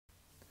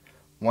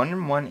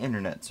one-on-one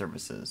internet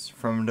services,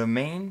 from a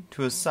domain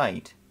to a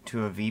site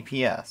to a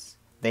VPS,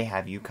 they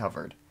have you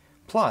covered.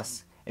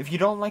 Plus, if you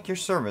don't like your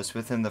service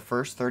within the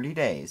first 30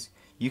 days,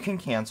 you can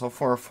cancel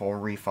for a full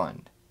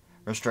refund.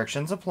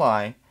 Restrictions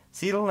apply.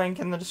 See the link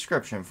in the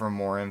description for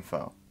more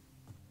info.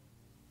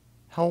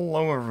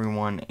 Hello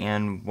everyone,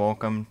 and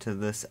welcome to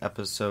this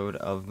episode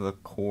of The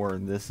Core.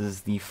 This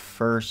is the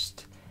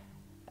first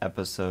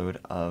episode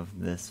of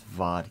this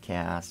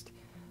vodcast.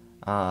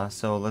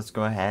 So let's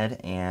go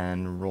ahead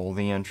and roll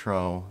the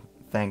intro,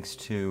 thanks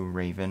to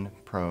Raven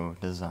Pro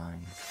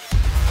Design.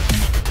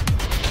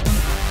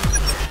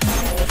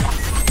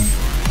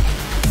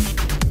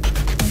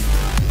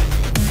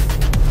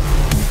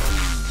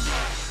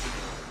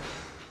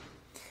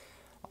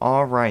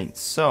 Alright,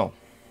 so,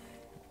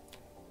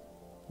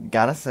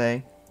 gotta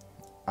say,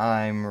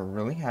 I'm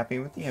really happy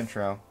with the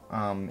intro.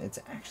 It's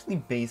actually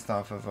based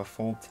off of a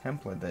full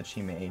template that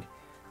she made.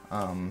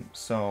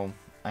 So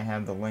I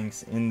have the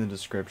links in the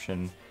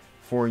description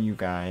for you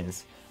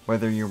guys,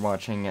 whether you're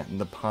watching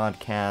the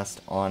podcast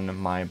on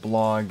my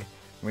blog,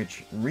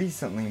 which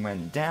recently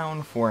went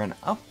down for an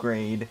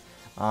upgrade,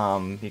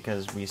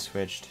 because we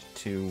switched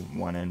to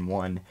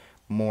one-on-one.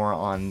 More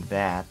on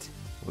that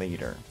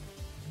later.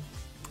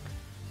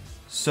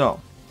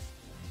 So,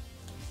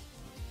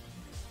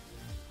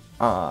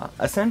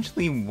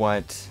 essentially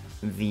what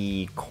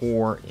the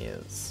core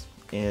is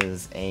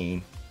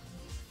a...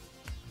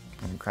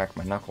 I'm gonna crack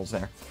my knuckles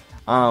there.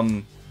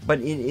 But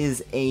it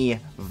is a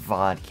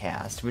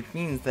vodcast, which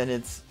means that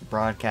it's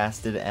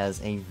broadcasted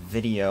as a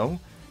video,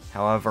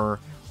 however,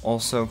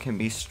 also can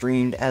be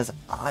streamed as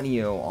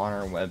audio on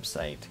our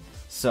website.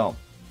 So,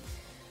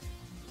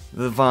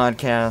 the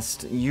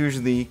vodcast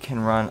usually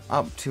can run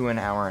up to an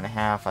hour and a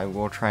half. I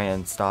will try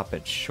and stop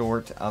it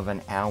short of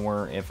an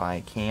hour if I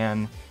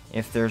can.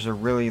 If there's a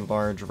really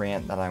large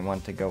rant that I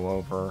want to go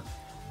over,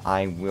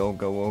 I will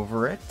go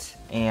over it.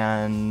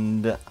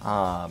 And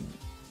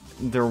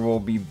there will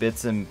be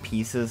bits and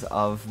pieces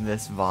of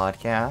this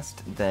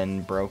vodcast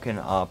then broken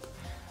up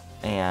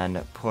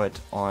and put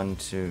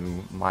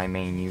onto my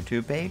main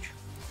YouTube page.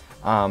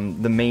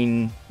 The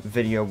main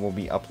video will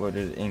be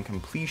uploaded in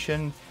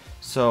completion,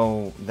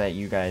 so that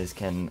you guys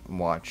can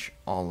watch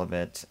all of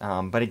it.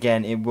 But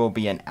again, it will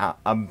be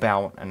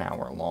about an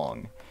hour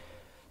long.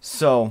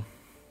 So,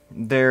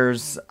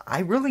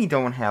 I really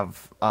don't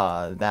have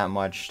that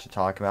much to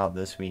talk about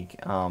this week.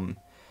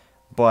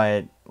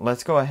 But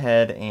let's go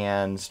ahead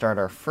and start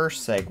our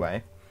first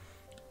segue.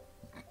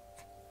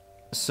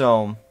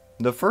 So,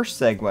 the first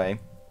segue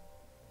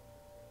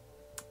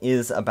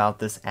is about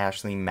this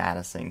Ashley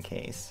Madison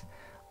case.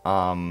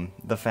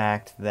 The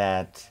fact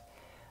that,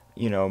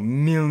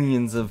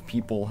 millions of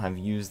people have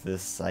used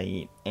this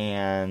site,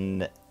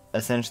 and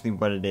essentially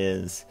what it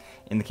is,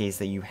 in the case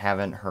that you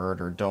haven't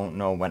heard or don't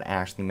know what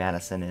Ashley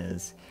Madison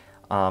is,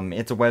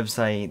 it's a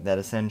website that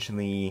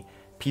essentially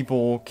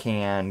people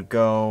can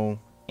go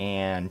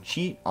and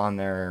cheat on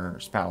their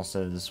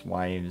spouses,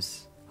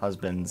 wives,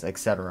 husbands,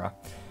 etc.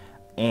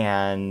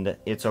 And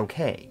it's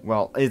okay.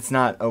 Well, it's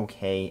not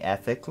okay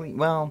ethically.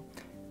 Well,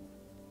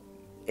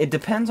 it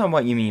depends on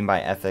what you mean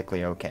by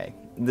ethically okay.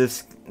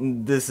 This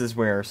is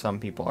where some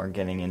people are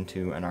getting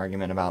into an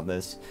argument about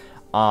this.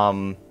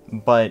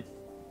 But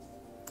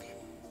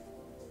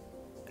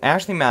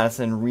Ashley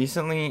Madison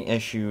recently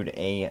issued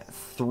a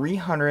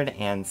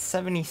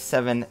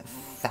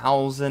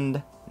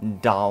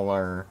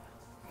 $377,000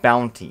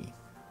 bounty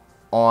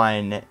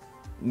on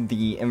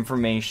the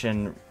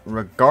information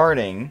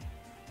regarding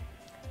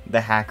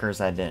the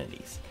hackers'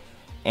 identities.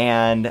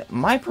 And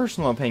my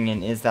personal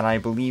opinion is that I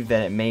believe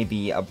that it may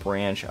be a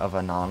branch of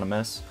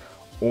Anonymous,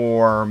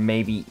 or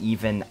maybe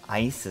even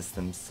ISIS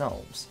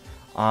themselves.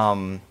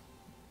 And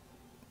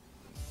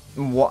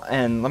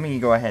let me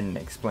go ahead and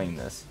explain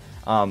this.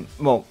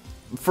 Well,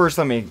 first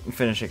let me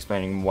finish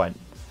explaining what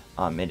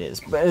it is.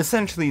 But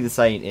essentially the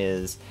site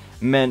is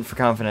meant for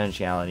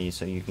confidentiality,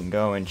 so you can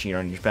go and cheat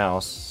on your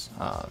spouse,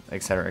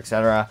 etc.,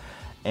 etc.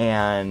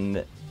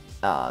 And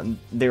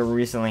they were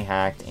recently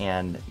hacked,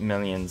 and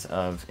millions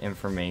of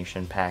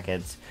information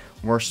packets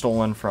were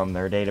stolen from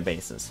their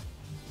databases.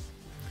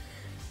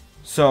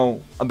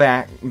 So,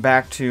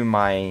 back to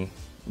my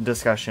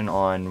discussion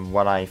on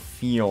what I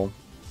feel,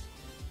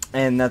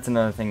 and that's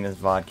another thing this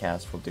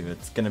vodcast will do.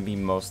 It's going to be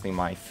mostly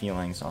my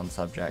feelings on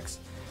subjects.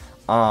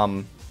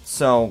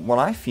 So, what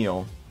I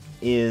feel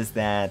is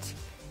that,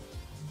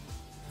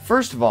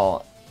 first of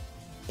all,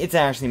 it's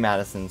Ashley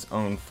Madison's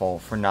own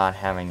fault for not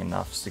having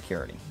enough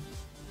security.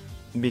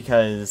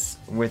 Because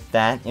with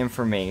that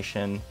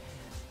information,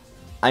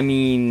 I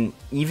mean,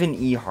 even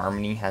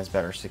eHarmony has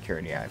better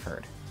security, I've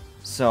heard.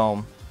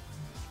 So,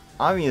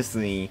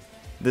 obviously,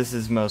 this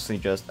is mostly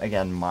just,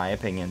 again, my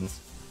opinions.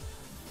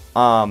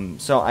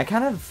 So I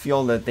kind of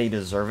feel that they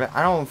deserve it.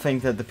 I don't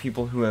think that the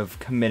people who have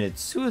committed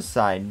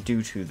suicide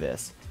due to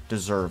this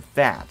deserve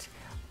that.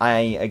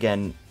 I,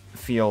 again,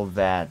 feel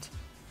that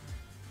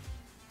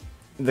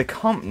the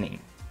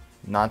company,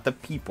 not the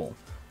people,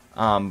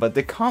 but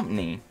the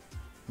company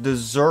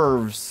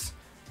deserves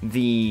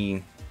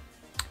the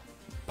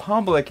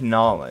public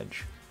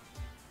knowledge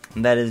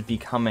that is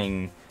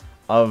becoming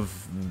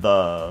of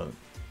the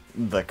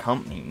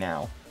company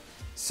now.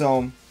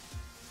 So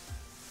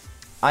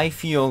I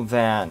feel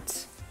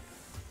that,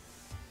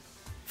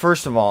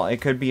 first of all,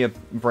 it could be a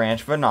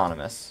branch of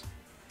Anonymous,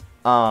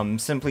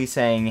 simply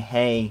saying,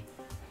 hey,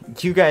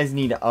 you guys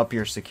need to up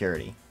your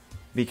security,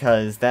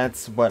 because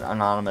that's what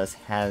Anonymous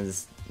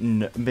has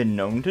been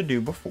known to do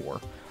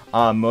before.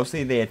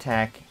 Mostly they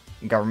attack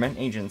government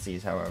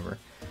agencies, however.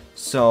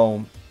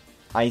 So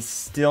I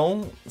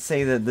still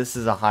say that this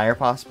is a higher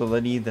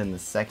possibility than the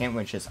second,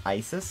 which is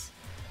ISIS.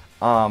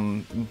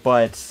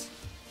 But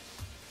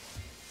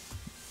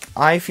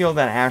I feel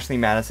that Ashley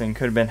Madison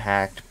could have been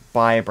hacked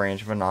by a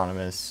branch of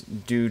Anonymous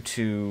due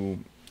to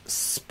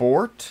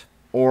sport,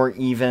 or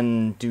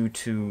even due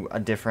to a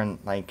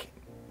different, like,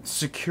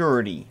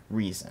 security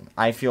reason.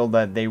 I feel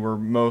that they were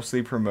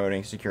mostly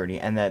promoting security,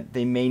 and that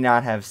they may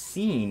not have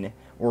seen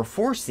or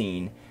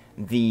foreseen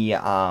the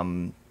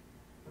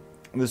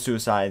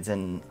suicides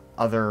and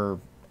other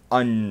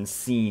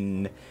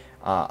unseen,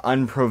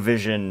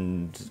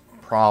 unprovisioned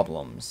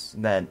problems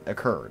that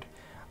occurred,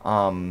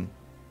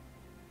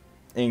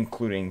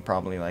 including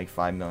probably like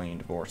 5 million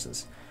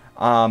divorces.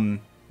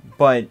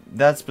 But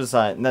that's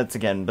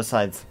again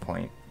besides the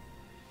point.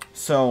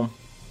 So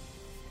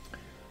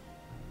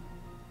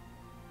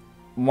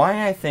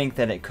why I think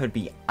that it could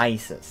be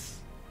ISIS,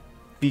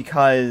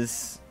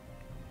 because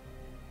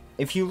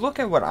if you look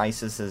at what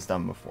ISIS has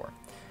done before,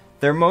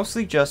 they're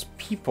mostly just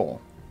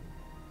people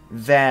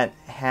that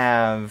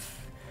have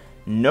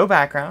no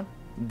background.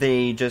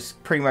 They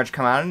just pretty much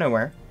come out of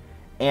nowhere,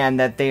 and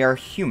that they are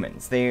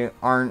humans. They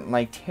aren't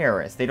like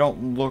terrorists. They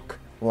don't look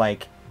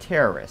like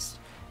terrorists.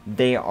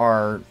 They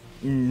are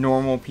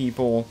normal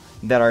people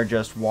that are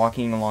just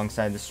walking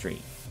alongside the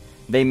street.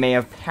 They may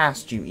have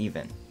passed you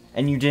even,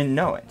 and you didn't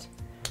know it.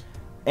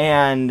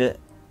 And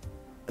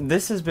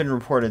this has been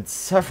reported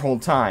several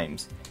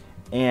times.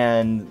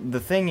 And the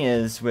thing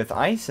is with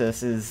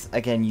ISIS is,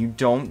 again, you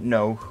don't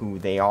know who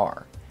they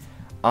are.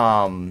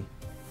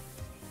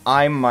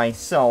 I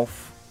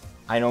myself,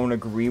 I don't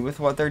agree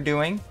with what they're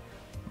doing,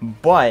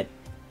 but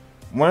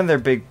one of their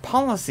big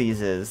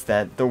policies is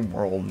that the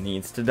world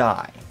needs to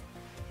die.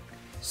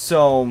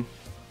 So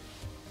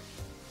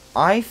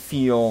I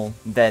feel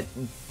that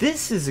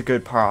this is a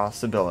good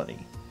possibility,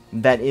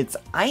 that it's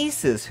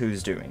ISIS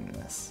who's doing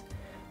this,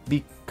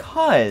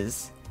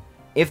 because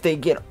if they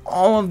get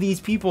all of these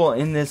people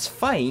in this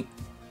fight,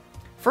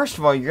 first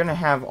of all, you're going to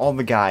have all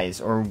the guys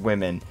or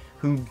women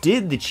who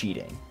did the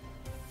cheating,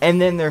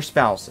 and then their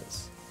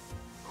spouses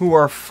who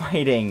are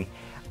fighting.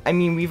 I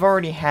mean, we've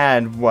already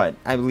had, what,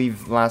 I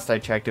believe last I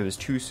checked it was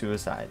 2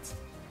 suicides.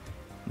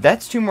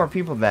 That's 2 more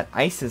people that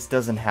ISIS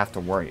doesn't have to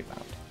worry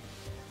about.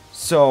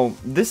 So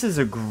this is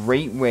a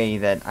great way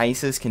that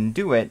ISIS can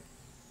do it,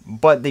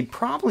 but they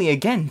probably,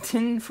 again,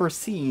 didn't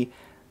foresee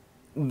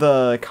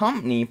the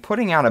company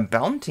putting out a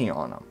bounty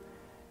on them.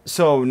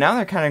 So now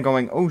they're kind of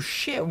going, oh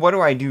shit, what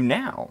do I do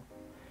now?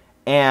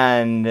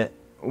 And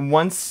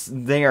once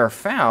they are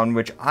found,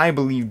 which I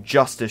believe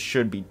justice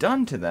should be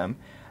done to them,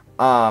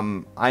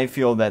 I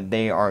feel that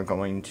they are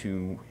going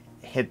to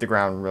hit the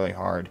ground really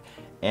hard,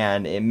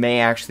 and it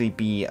may actually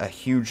be a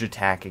huge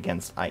attack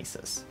against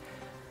ISIS.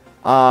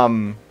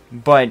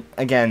 But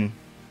again,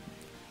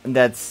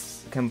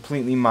 that's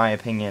completely my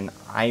opinion.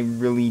 I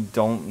really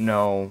don't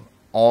know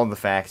all the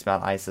facts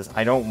about ISIS.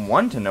 I don't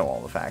want to know all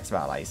the facts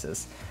about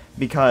ISIS,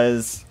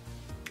 because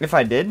if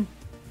I did,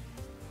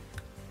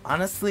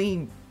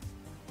 honestly,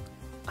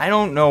 I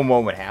don't know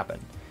what would happen.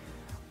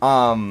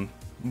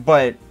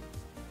 But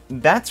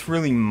that's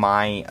really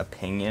my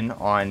opinion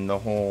on the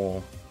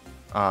whole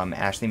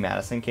Ashley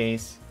Madison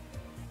case.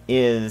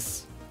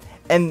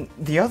 And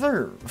the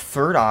other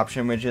third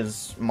option, which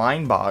is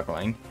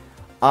mind-boggling,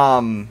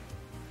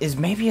 is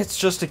maybe it's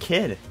just a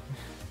kid.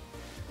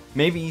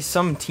 Maybe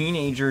some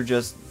teenager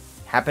just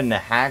happened to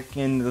hack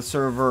into the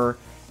server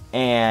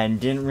and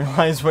didn't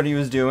realize what he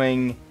was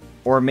doing,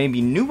 or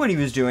maybe knew what he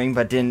was doing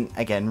but didn't,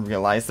 again,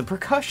 realize the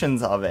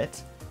repercussions of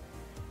it.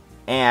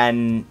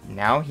 And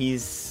now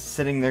he's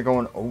sitting there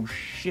going, oh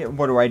shit,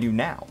 what do I do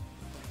now?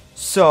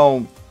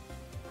 So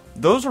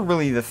those are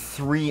really the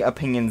 3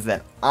 opinions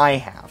that I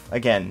have.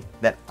 Again,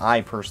 that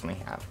I personally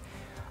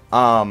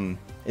have.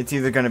 It's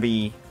either going to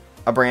be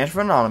a branch of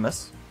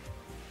Anonymous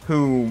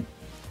who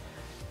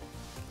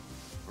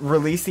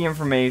released the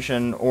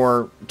information,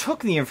 or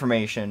took the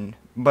information,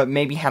 but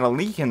maybe had a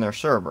leak in their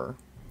server,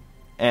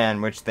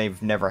 and which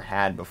they've never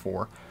had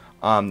before,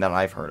 that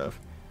I've heard of,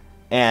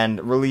 and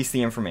released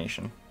the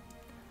information.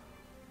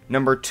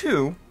 Number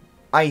 2,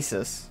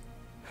 ISIS,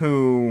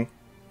 who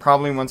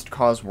probably wants to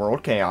cause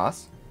world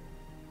chaos.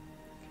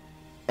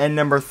 And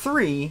number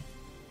 3,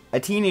 a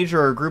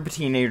teenager or a group of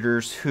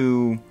teenagers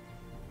who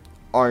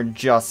are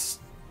just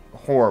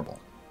horrible.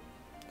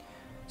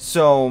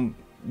 So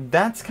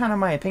that's kind of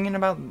my opinion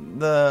about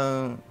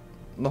the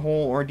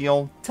whole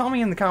ordeal. Tell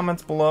me in the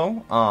comments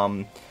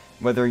below,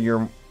 whether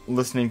you're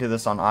listening to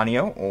this on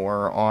audio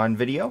or on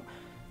video.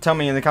 Tell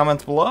me in the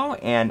comments below,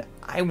 and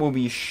I will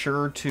be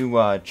sure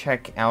to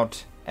check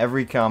out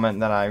every comment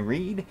that I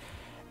read,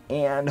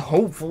 and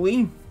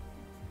hopefully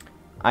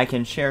I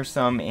can share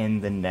some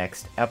in the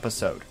next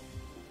episode.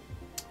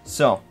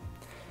 So,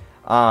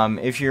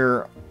 if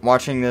you're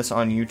watching this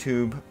on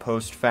YouTube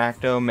post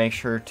facto, make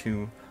sure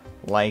to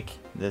like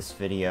this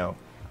video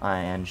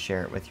and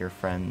share it with your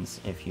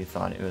friends if you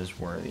thought it was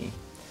worthy.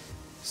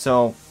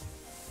 So,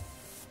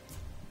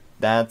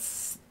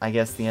 that's, I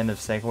guess, the end of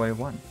Segway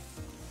 1.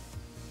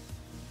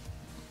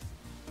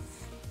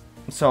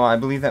 So, I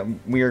believe that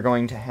we are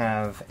going to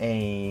have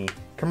a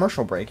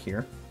commercial break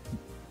here.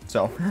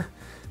 So,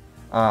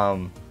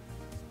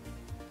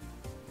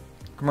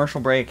 commercial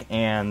break,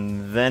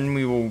 and then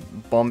we will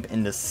bump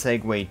into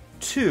Segway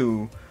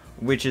 2,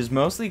 which is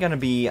mostly going to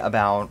be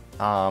about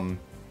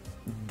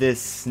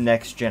this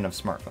next gen of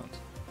smartphones.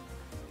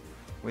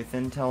 With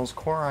Intel's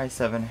Core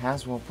i7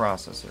 Haswell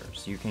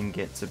processors, you can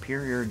get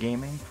superior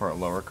gaming for a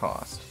lower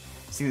cost.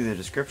 See the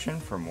description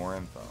for more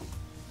info.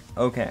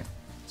 Okay,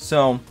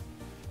 so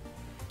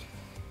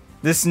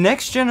this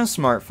next gen of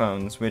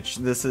smartphones, which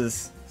this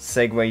is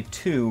Segway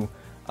 2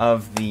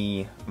 of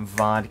the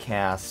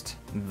vodcast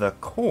The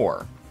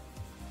Core.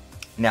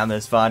 Now,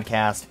 this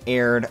vodcast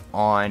aired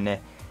on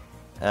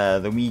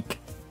the week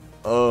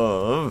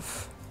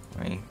of...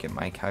 Let me get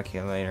my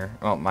calculator.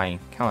 Oh, my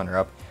calendar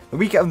up. The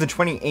week of the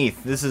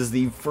 28th. This is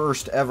the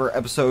first ever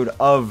episode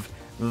of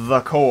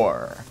The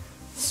Core.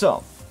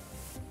 So.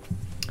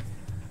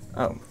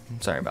 Oh,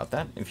 sorry about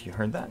that, if you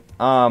heard that.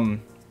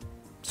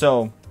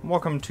 So,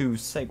 welcome to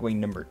Segway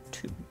number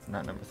 2.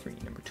 Not number 3,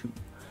 number 2.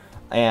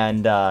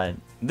 And,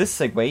 this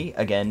segue,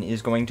 again,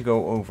 is going to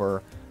go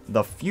over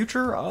the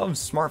future of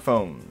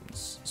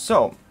smartphones.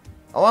 So,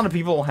 a lot of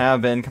people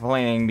have been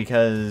complaining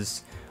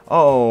because,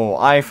 oh,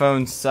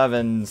 iPhone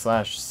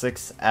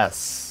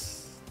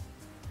 7/6S,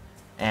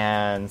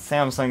 and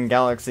Samsung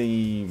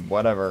Galaxy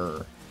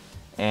whatever,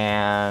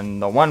 and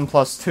the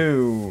OnePlus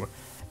 2,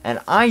 and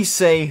I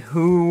say,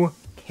 who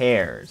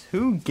cares?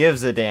 Who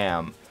gives a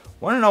damn?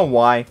 Want to know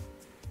why?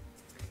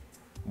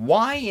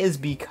 Why is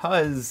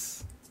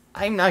because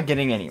I'm not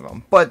getting any of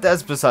them, but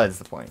that's besides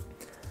the point.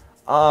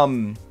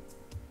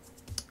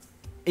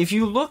 If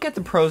you look at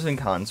the pros and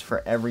cons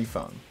for every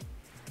phone,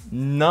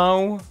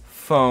 no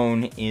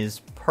phone is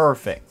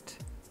perfect.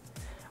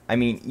 I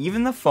mean,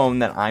 even the phone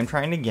that I'm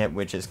trying to get,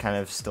 which is kind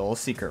of still a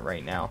secret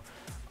right now,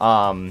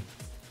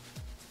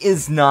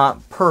 is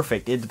not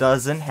perfect. It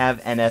doesn't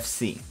have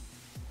NFC.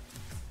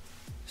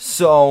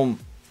 So,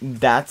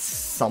 that's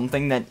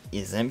something that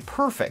isn't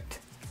perfect.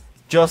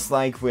 Just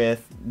like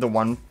with the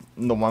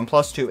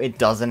OnePlus 2, it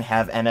doesn't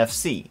have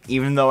NFC.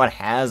 Even though it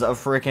has a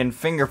freaking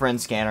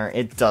fingerprint scanner,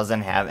 it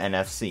doesn't have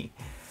NFC.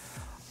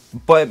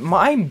 But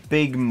my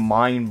big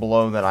mind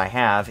blow that I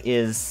have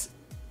is,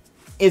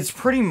 it's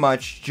pretty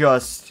much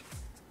just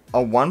a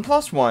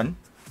OnePlus 1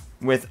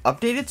 with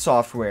updated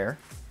software,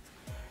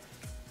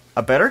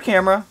 a better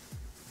camera,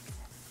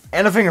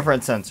 and a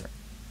fingerprint sensor.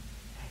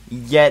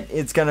 Yet,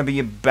 it's going to be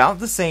about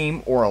the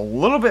same or a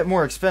little bit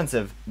more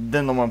expensive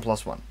than the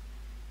OnePlus 1.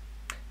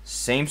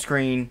 Same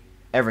screen,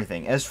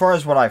 everything, as far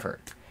as what I've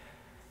heard.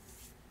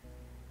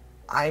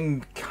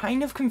 I'm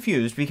kind of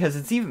confused because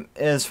it's even,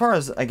 as far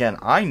as, again,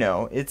 I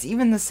know, it's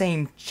even the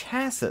same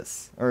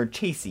chassis, or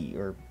chassis,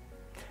 or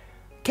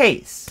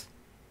case.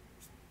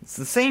 It's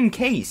the same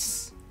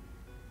case.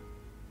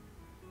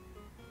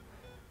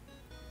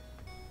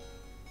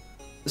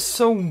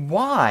 So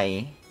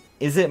why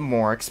is it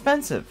more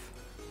expensive?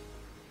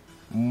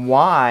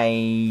 Why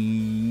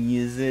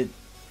is it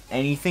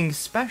anything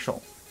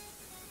special?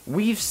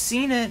 We've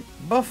seen it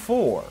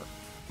before.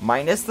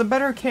 Minus the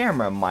better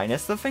camera,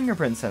 minus the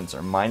fingerprint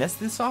sensor, minus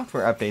the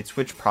software updates,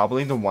 which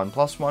probably the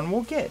OnePlus 1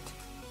 will get.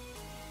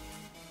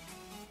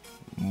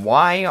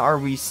 Why are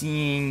we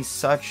seeing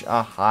such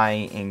a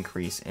high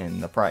increase in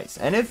the price?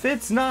 And if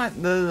it's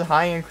not the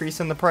high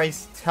increase in the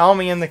price, tell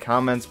me in the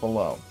comments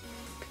below.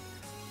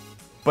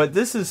 But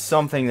this is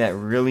something that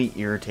really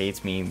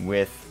irritates me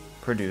with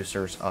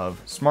producers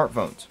of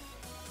smartphones.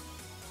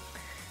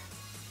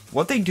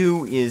 What they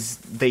do is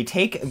they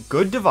take a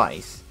good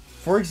device.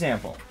 For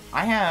example,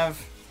 I have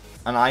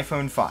an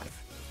iPhone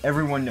 5.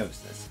 Everyone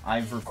knows this.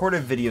 I've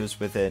recorded videos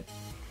with it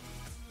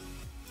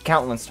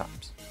countless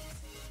times.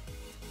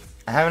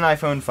 I have an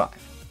iPhone 5.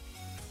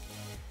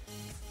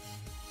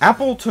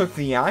 Apple took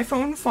the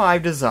iPhone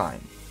 5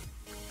 design,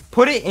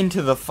 put it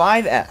into the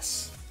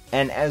 5S,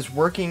 and as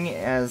working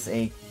as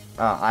a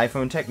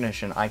iPhone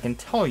technician, I can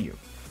tell you,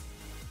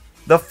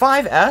 the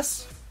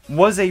 5S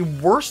was a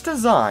worse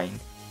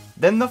design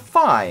than the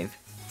 5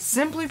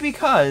 simply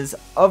because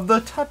of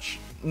the Touch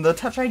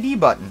ID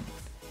button.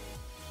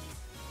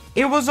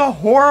 It was a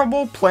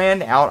horrible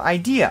planned out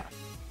idea.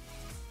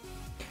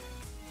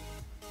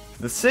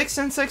 The 6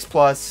 and 6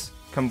 Plus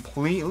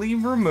completely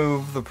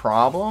removed the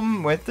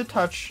problem with the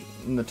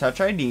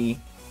Touch ID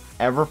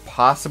ever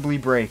possibly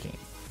breaking.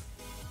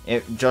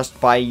 It just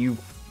by you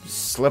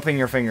slipping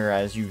your finger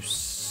as you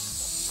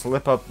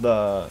slip up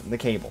the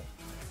cable.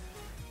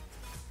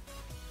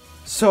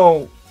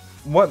 So,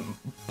 what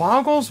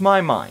boggles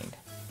my mind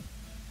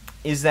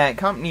is that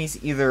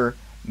companies either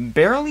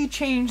barely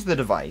change the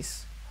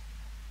device,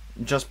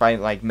 just by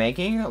like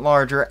making it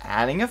larger,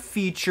 adding a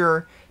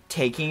feature,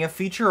 taking a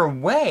feature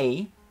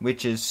away,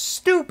 which is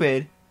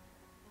stupid,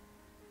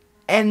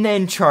 and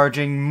then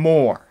charging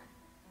more.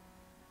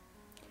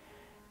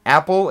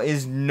 Apple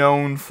is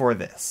known for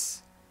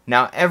this.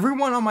 Now,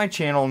 everyone on my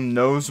channel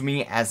knows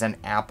me as an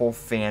Apple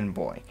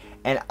fanboy,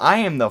 and I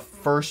am the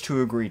first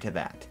to agree to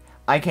that.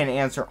 I can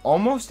answer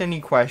almost any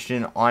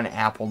question on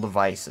Apple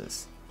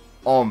devices.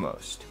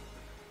 Almost.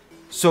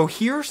 So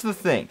here's the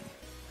thing.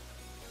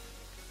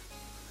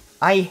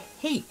 I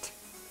hate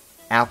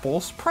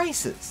Apple's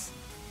prices.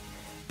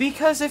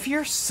 Because if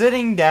you're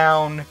sitting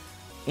down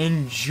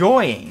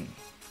enjoying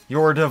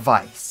your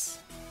device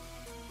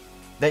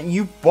that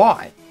you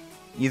bought,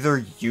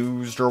 either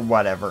used or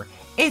whatever,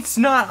 it's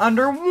not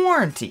under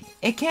warranty.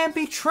 It can't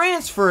be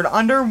transferred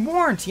under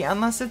warranty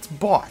unless it's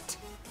bought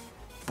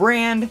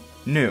brand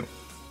new.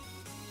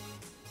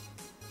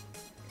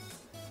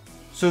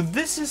 So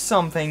this is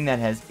something that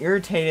has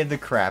irritated the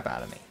crap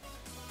out of me.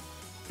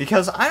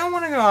 Because I don't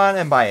want to go out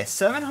and buy a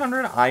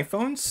 $700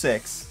 iPhone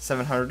 6,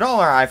 $700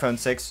 iPhone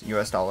 6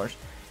 US dollars,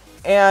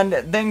 and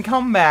then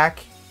come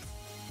back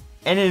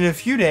and in a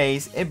few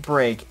days it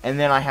break, and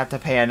then I have to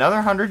pay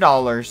another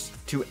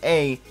 $100 to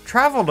A,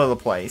 travel to the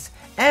place,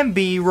 and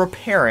B,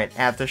 repair it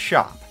at the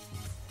shop.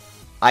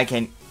 I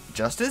can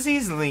just as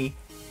easily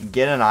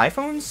get an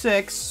iPhone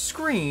 6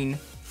 screen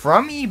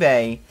from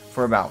eBay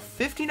for about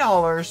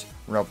 $50,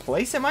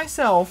 replace it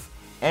myself,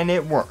 and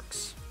it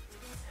works.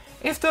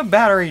 If the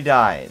battery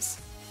dies,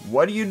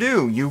 what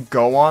do? You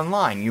go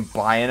online, you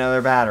buy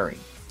another battery.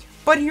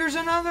 But here's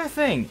another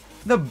thing.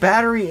 The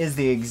battery is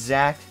the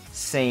exact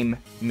same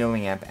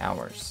milliamp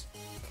hours.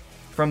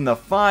 From the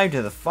 5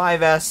 to the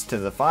 5S to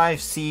the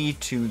 5C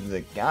to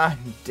the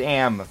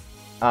goddamn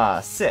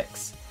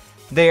 6.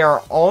 They are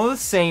all the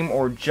same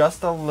or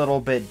just a little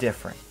bit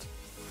different.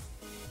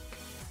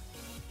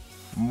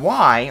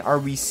 Why are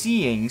we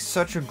seeing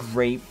such a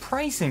great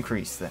price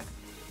increase then?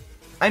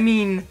 I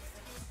mean,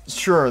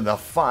 sure, the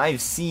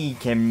 5C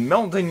can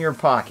melt in your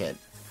pocket,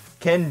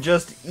 can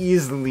just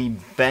easily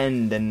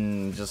bend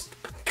and just,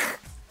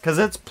 because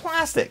it's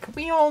plastic.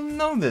 We all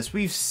know this.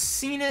 We've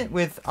seen it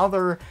with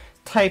other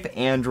type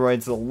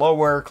Androids, the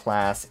lower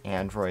class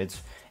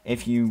Androids.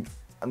 If you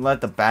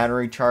let the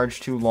battery charge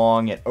too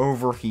long, it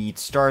overheats,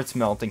 starts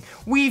melting.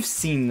 We've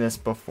seen this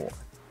before.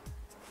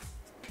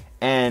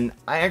 And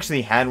I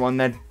actually had one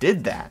that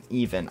did that,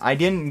 even. I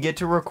didn't get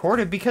to record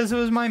it because it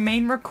was my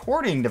main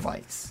recording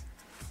device.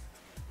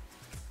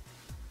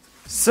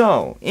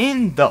 So,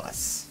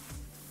 thus,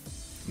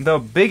 the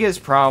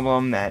biggest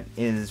problem that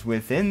is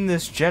within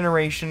this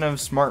generation of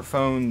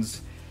smartphones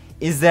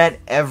is that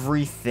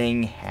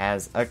everything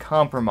has a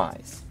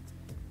compromise.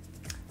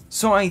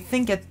 So I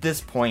think at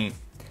this point,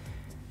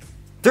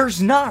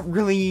 there's not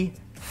really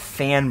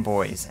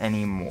fanboys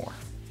anymore.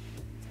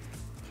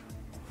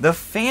 The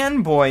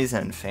fanboys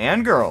and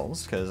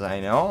fangirls, because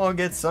I know I'll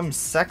get some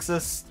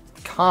sexist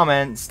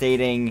comment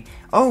stating,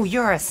 "Oh,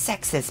 you're a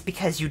sexist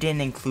because you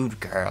didn't include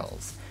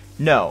girls."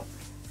 No.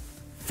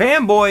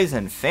 Fanboys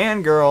and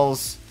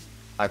fangirls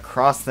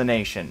across the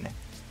nation,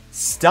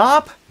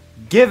 stop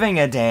giving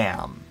a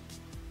damn.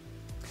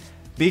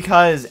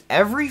 Because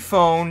every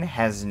phone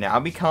has now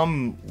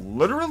become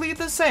literally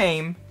the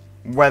same,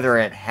 whether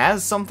it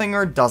has something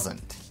or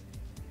doesn't.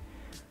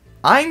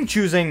 I'm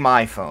choosing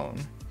my phone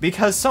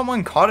because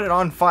someone caught it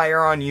on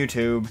fire on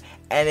YouTube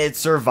and it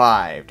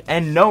survived.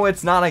 And no,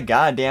 it's not a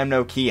goddamn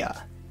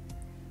Nokia.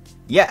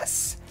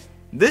 Yes,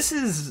 this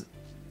is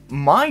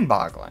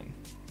mind-boggling.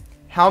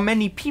 How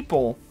many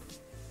people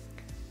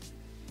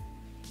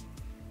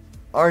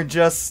are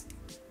just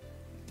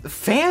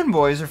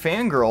fanboys or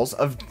fangirls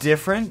of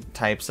different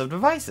types of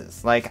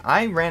devices. Like,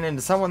 I ran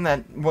into someone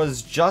that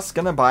was just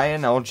gonna buy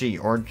an LG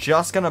or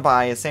just gonna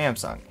buy a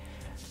Samsung.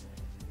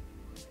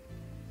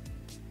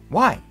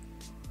 Why?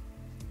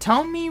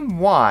 Tell me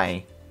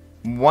why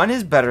one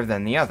is better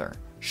than the other.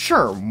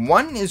 Sure,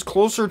 one is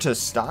closer to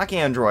stock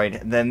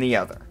Android than the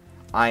other.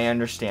 I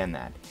understand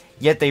that.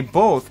 Yet they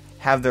both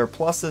have their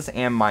pluses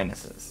and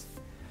minuses.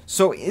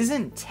 So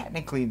isn't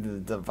technically the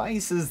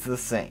devices the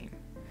same?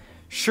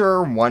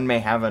 Sure, one may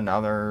have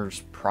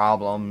another's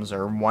problems,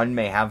 or one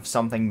may have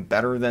something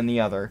better than the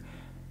other.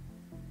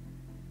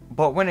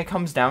 But when it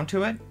comes down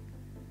to it,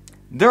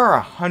 there are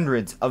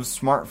hundreds of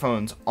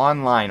smartphones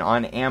online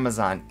on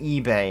Amazon,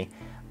 eBay,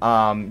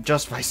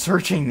 just by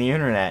searching the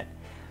internet,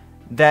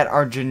 that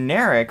are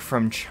generic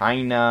from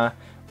China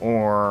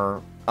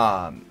or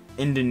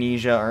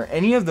Indonesia or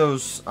any of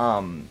those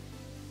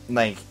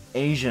like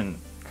Asian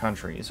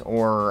countries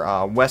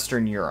or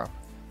Western Europe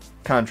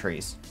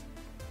countries.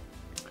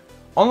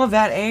 All of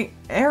that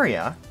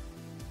area,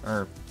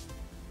 or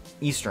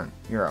Eastern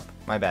Europe,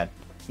 my bad.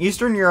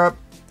 Eastern Europe,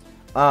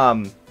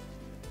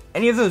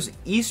 any of those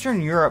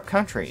Eastern Europe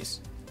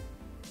countries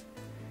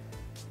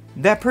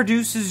that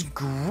produces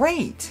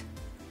great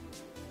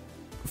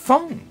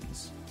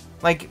phones.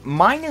 Like,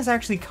 mine is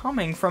actually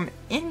coming from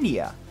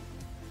India.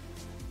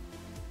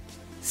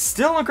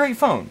 Still a great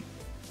phone.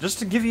 just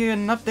to give you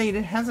an update,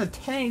 it has a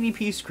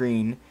 1080p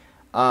screen.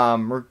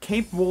 We're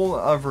capable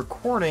of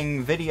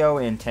recording video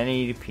in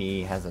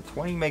 1080p, has a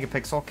 20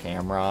 megapixel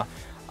camera,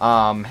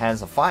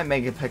 has a 5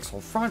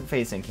 megapixel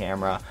front-facing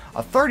camera,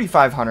 a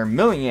 3500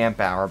 milliamp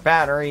hour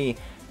battery,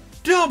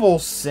 double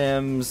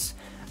SIMs,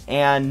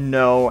 and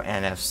no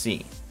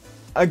NFC.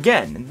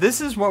 Again,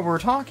 this is what we're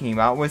talking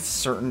about with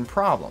certain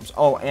problems.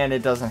 Oh, and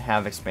it doesn't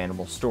have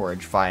expandable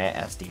storage via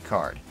SD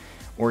card,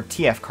 or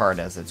TF card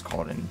as it's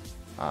called in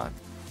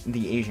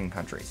the Asian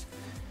countries.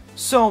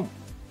 So,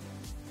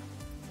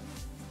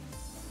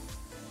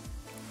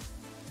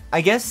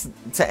 I guess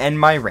to end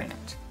my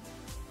rant,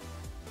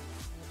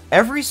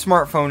 every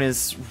smartphone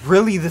is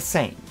really the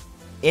same.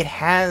 It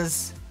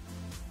has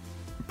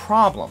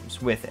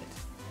problems with it.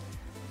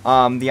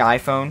 The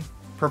iPhone,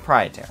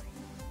 proprietary.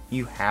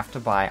 You have to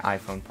buy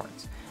iPhone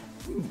parts.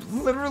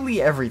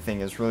 Literally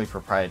everything is really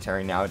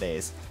proprietary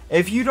nowadays.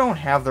 If you don't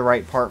have the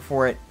right part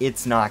for it,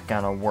 it's not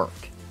gonna work.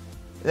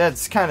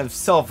 That's kind of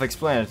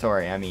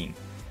self-explanatory, I mean.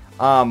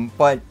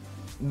 But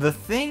the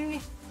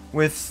thing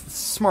with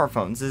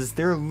smartphones is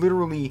they're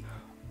literally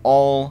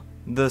all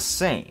the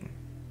same.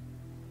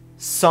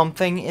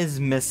 Something is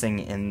missing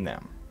in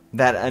them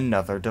that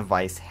another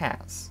device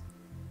has.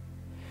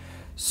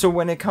 So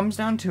when it comes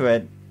down to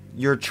it,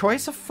 your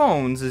choice of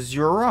phones is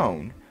your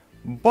own,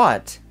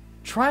 but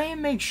try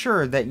and make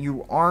sure that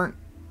you aren't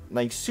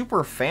like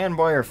super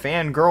fanboy or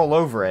fangirl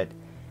over it,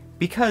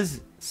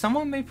 because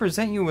someone may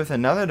present you with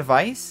another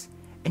device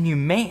and you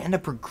may end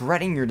up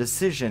regretting your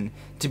decision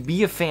to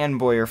be a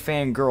fanboy or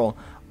fangirl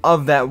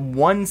of that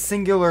one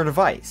singular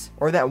device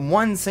or that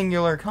one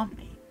singular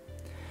company.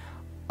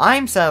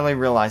 I'm sadly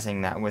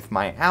realizing that with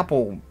my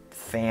Apple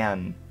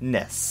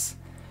fanness.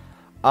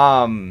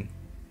 When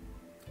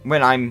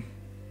I'm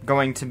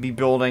going to be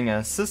building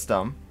a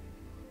system,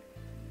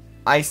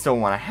 I still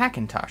want a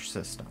Hackintosh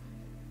system.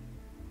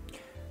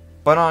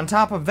 But on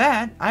top of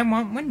that, I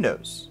want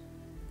Windows.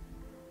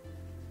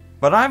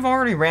 But I've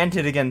already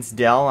ranted against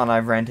Dell and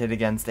I've ranted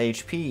against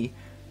HP,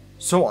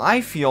 so I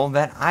feel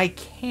that I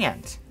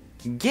can't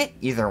get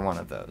either one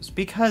of those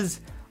because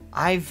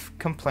I've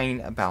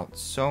complained about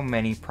so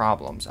many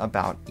problems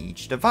about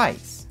each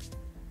device.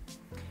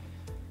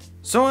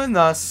 So and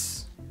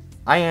thus,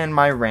 I end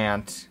my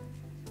rant.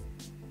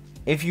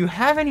 If you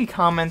have any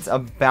comments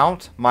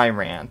about my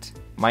rant,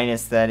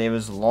 minus that it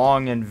was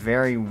long and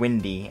very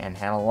windy and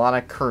had a lot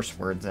of curse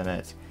words in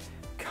it,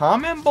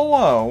 comment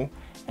below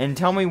and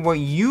tell me what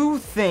you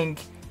think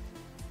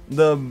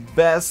the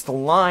best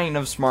line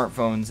of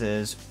smartphones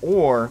is,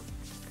 or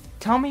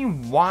tell me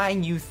why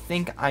you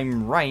think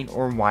I'm right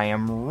or why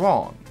I'm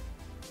wrong.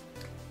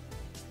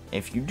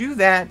 If you do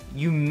that,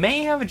 you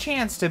may have a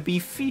chance to be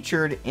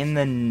featured in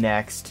the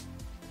next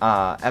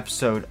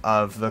episode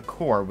of The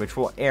Core, which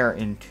will air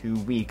in 2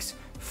 weeks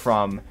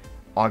from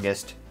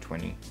August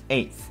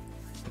 28th,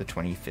 the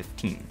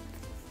 2015.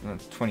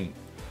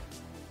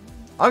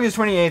 August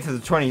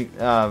 28th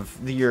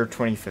of the year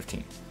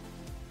 2015.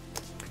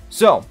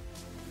 So,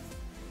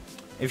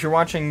 if you're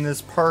watching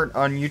this part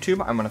on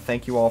YouTube, I'm going to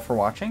thank you all for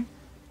watching.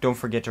 Don't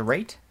forget to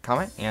rate,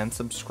 comment, and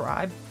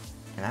subscribe,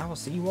 and I will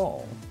see you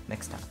all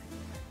next time.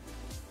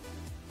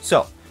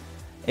 So,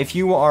 if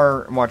you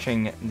are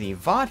watching the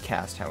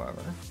vodcast,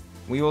 however,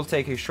 we will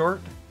take a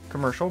short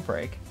commercial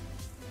break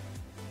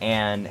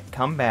and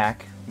come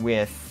back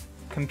with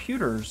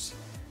computers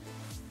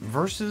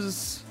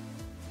versus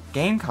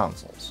game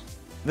consoles.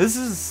 This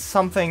is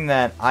something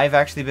that I've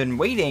actually been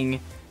waiting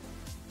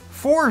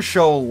for a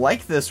show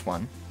like this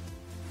one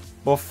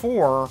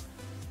before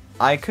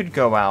I could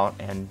go out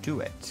and do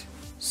it.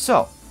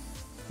 So,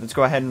 let's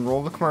go ahead and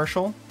roll the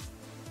commercial,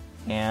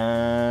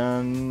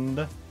 and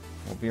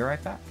we'll be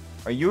right back.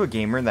 Are you a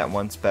gamer that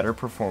wants better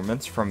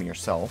performance from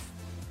yourself?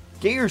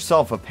 Get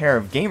yourself a pair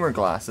of gamer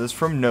glasses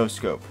from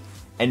NoScope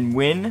and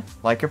win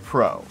like a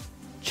pro.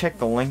 Check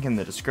the link in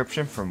the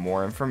description for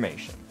more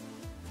information.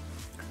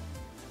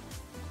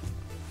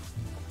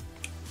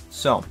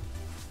 So,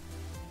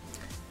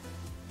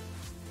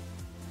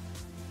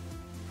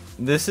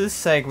 this is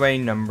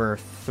segue number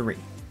 3.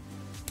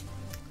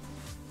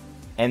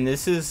 And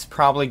this is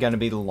probably going to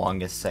be the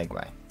longest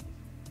segue.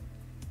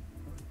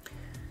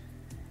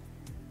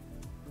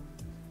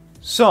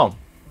 So,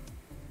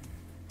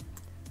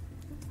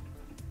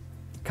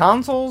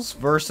 consoles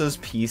versus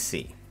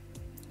PC.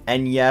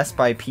 And yes,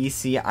 by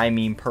PC I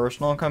mean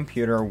personal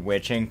computer,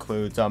 which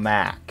includes a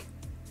Mac.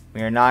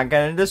 We are not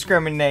going to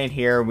discriminate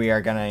here. We are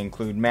going to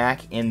include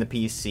Mac in the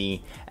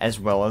PC, as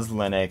well as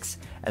Linux,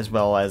 as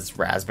well as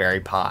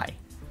Raspberry Pi.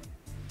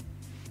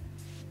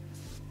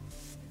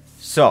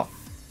 So,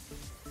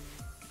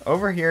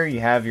 over here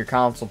you have your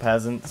console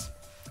peasants.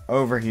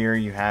 Over here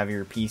you have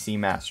your PC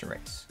master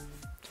race.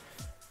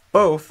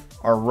 Both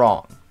are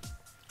wrong.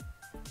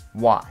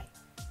 Why?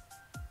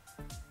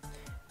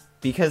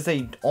 Because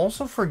they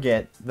also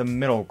forget the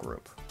middle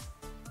group.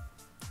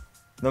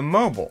 The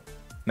mobile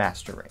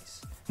master race.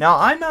 Now,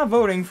 I'm not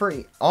voting for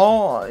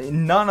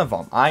none of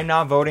them. I'm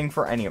not voting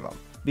for any of them,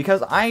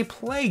 because I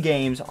play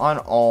games on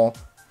all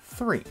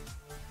 3.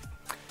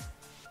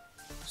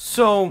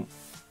 So,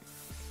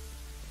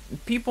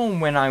 people,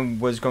 when I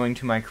was going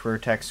to my career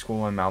tech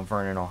school in Mount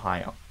Vernon,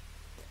 Ohio,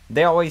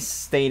 they always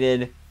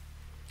stated,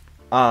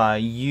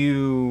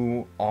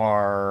 you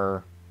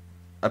are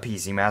a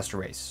PC Master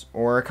Race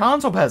or a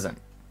console peasant.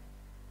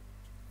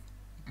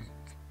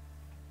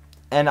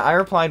 And I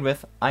replied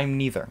with, I'm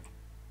neither.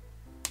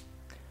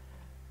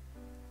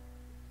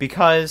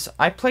 Because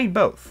I played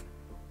both.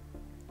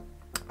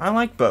 I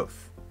like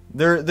both.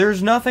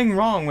 There's nothing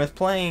wrong with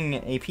playing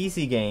a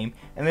PC game,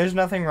 and there's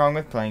nothing wrong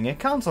with playing a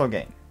console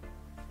game.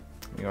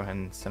 Let me go ahead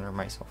and center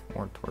myself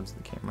more towards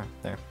the camera.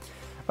 There.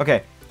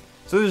 Okay.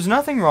 So there's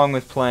nothing wrong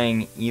with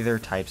playing either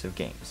types of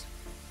games.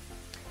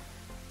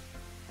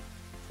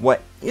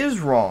 What is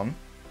wrong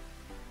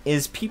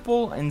is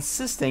people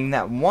insisting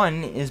that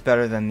one is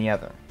better than the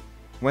other,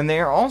 when they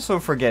are also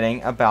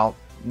forgetting about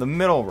the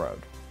middle road,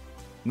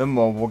 the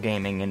mobile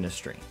gaming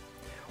industry,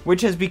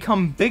 which has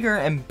become bigger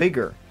and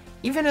bigger.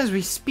 Even as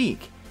we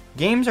speak,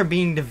 games are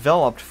being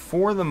developed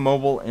for the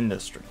mobile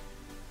industry.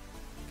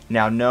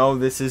 Now, no,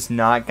 this is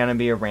not going to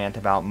be a rant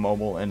about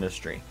mobile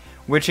industry,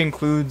 which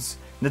includes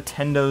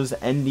Nintendo's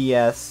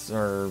NDS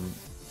or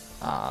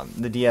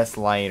the DS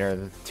Lite or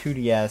the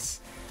 2DS.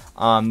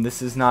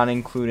 This is not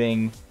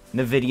including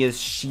NVIDIA's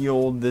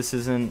Shield. This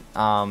isn't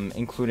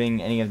including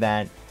any of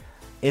that.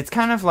 It's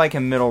kind of like a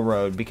middle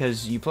road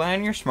because you play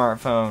on your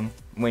smartphone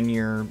when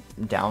you're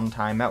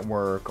downtime at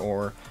work,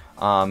 or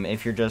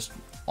if you're just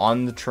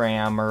on the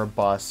tram or a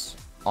bus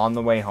on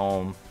the way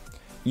home.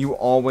 You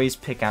always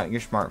pick out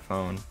your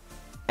smartphone,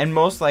 and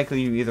most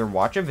likely you either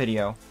watch a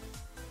video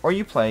or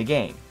you play a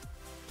game.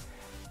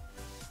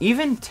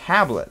 Even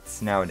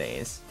tablets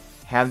nowadays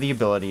have the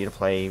ability to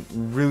play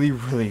really,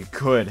 really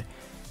good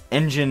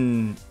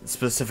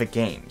engine-specific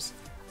games.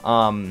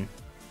 And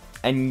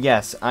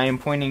yes, I am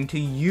pointing to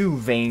you,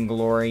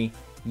 Vainglory.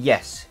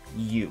 Yes,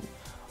 you.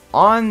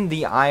 On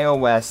the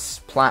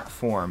iOS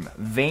platform,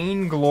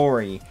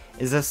 Vainglory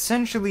is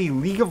essentially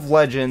League of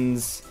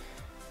Legends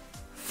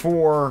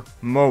for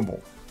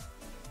mobile.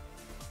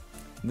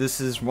 This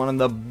is one of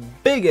the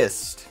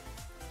biggest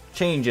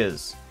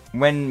changes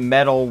when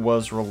Metal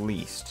was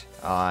released.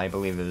 I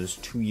believe it was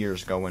 2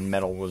 years ago when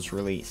Metal was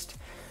released.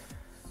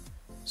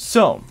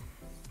 So,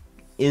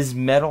 is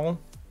Metal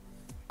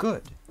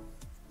good?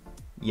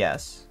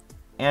 Yes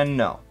and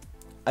no.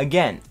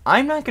 Again,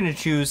 I'm not going to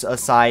choose a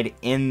side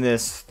in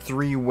this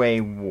three-way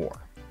war.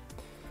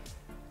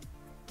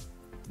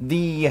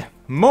 The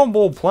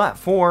mobile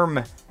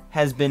platform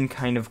has been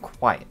kind of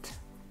quiet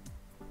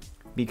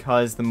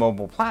because the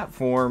mobile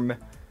platform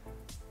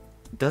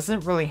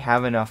doesn't really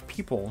have enough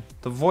people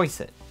to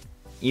voice it,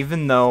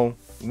 even though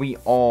we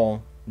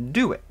all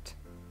do it.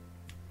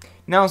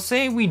 Now,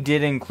 say we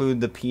did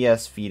include the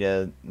PS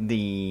Vita,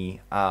 the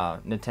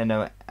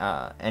Nintendo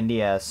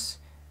NDS,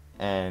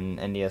 and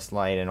NDS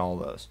Lite and all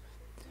those,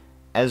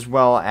 as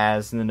well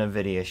as the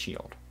NVIDIA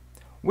Shield.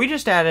 We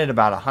just added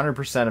about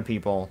 100% of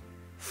people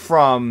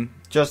from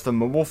just the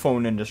mobile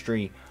phone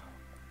industry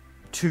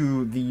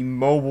to the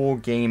mobile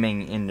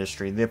gaming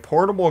industry. The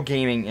portable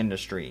gaming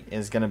industry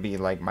is going to be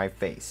like my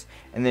face.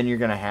 And then you're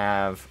going to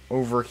have,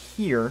 over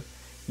here,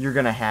 you're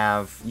going to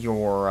have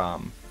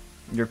your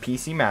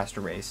PC Master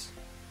Race.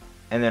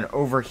 And then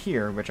over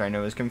here, which I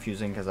know is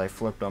confusing because I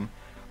flipped them,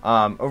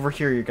 over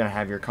here you're going to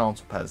have your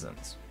console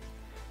peasants.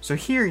 So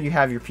here you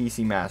have your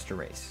PC Master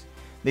Race.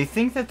 They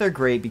think that they're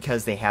great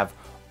because they have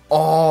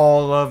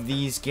all of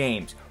these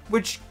games,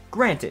 which,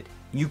 granted,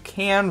 you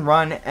can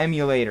run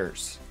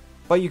emulators,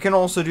 but you can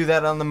also do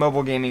that on the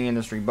mobile gaming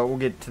industry, but we'll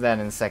get to that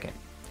in a second.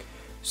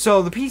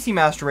 So the PC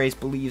Master Race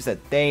believes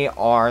that they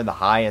are the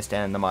highest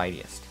and the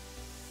mightiest.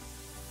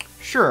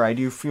 Sure, I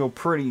do feel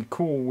pretty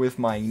cool with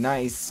my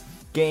nice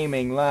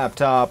gaming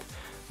laptop,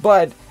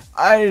 but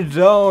I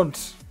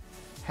don't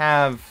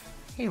have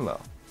Halo.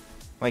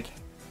 Like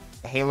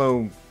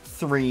Halo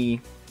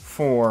 3,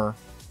 4,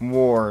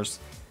 Wars,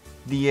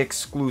 the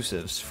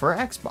exclusives for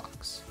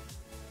Xbox.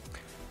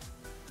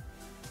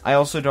 I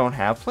also don't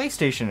have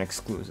PlayStation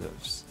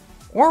exclusives,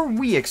 or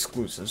Wii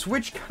exclusives,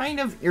 which kind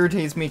of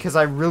irritates me because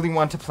I really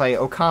want to play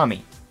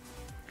Okami,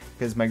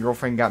 because my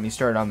girlfriend got me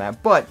started on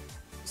that, but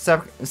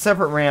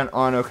separate rant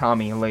on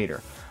Okami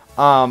later.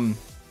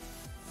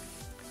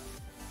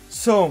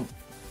 So,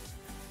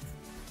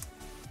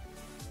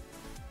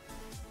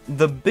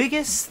 the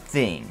biggest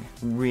thing,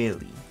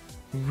 really,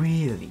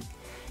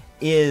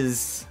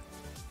 is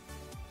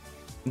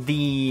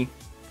the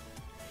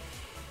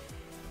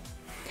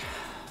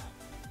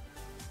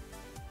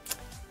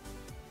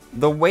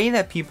way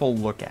that people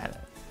look at it.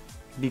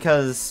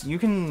 Because you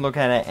can look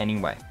at it any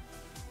way.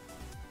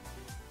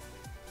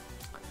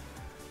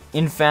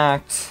 In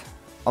fact,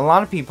 a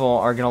lot of people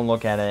are going to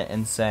look at it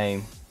and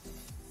say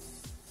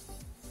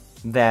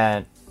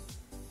that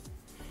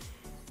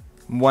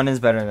one is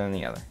better than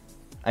the other.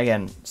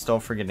 Again, still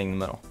forgetting the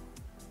middle.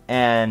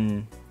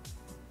 And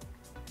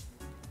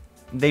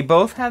they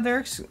both have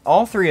their...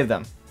 all three of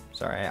them.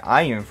 Sorry,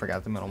 I even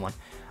forgot the middle one.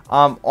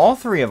 All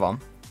three of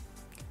them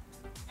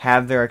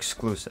have their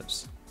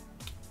exclusives.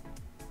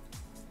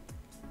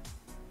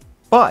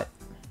 But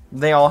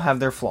they all have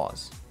their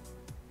flaws.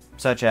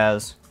 Such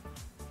as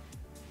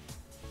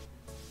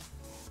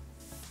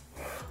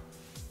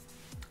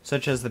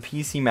the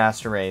PC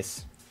Master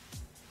Race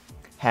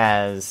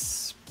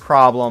has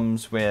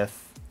problems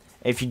with,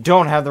 if you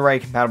don't have the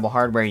right compatible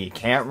hardware, you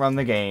can't run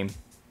the game.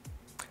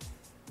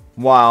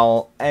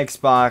 While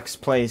Xbox,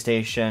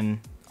 PlayStation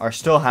are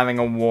still having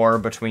a war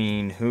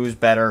between who's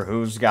better,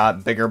 who's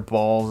got bigger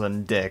balls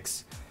and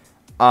dicks.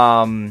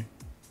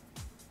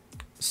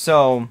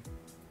 So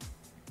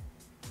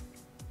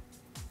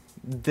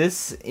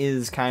this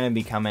is kind of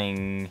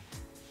becoming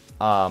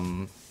a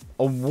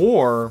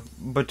war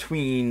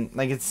between,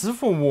 like, it's a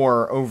civil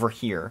war over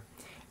here.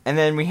 And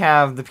then we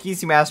have the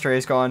PC Master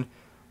Race going,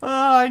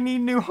 oh, I need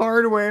new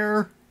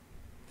hardware.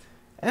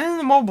 And then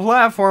the mobile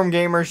platform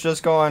gamers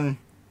just going,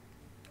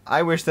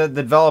 I wish that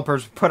the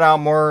developers put out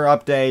more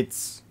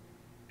updates,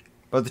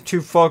 but they're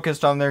too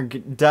focused on their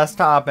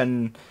desktop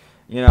and,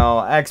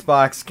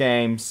 Xbox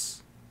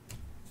games.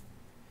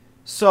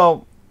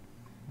 So,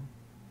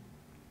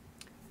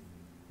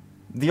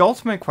 the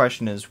ultimate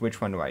question is,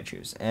 which one do I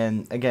choose?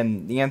 And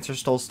again, the answer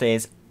still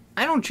stays,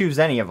 I don't choose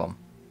any of them.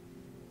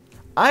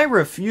 I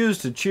refuse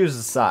to choose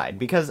a side,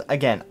 because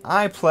again,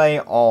 I play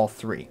all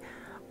three.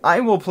 I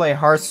will play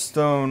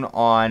Hearthstone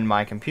on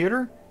my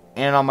computer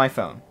and on my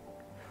phone,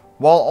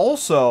 while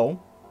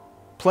also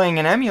playing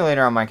an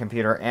emulator on my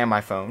computer and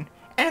my phone.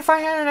 And if I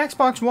had an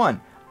Xbox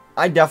One,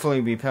 I'd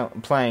definitely be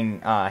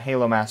playing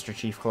Halo Master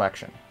Chief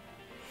Collection.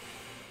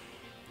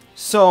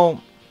 So,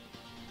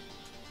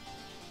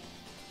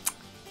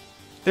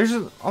 there's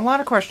a lot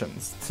of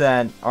questions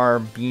that are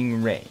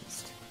being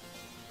raised.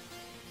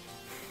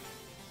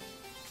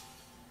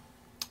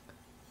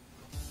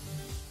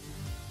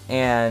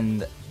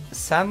 And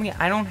sadly,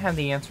 I don't have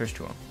the answers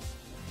to them.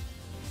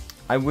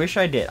 I wish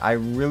I did. I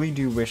really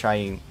do wish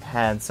I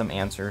had some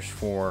answers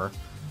for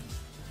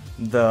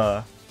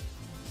the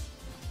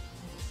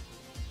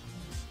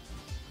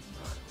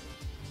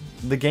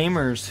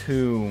gamers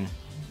who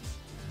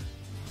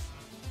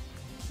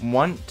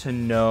want to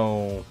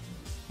know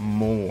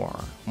more,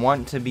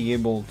 want to be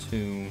able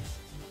to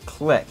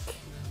click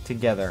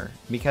together,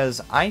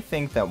 because I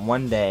think that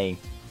one day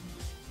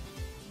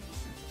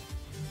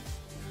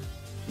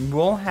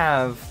we'll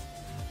have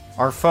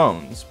our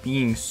phones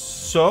being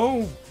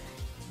so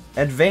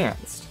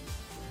advanced.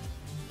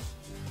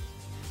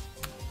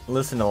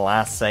 Listen to the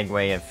last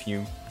segue if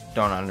you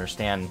don't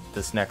understand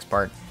this next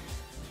part.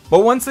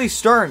 But once they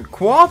start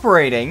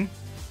cooperating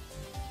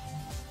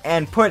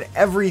and put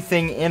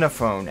everything in a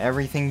phone,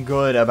 everything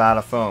good about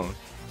a phone,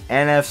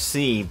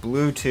 NFC,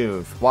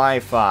 Bluetooth,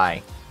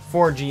 Wi-Fi,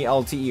 4G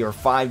LTE or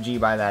 5G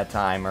by that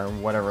time, or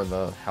whatever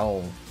the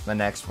hell the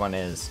next one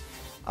is,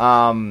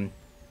 and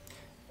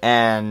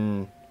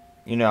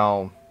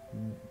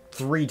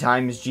 3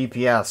 times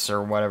GPS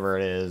or whatever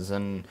it is,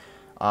 and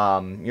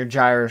your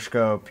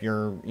gyroscope,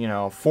 your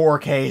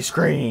 4K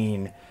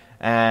screen,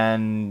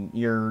 and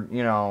your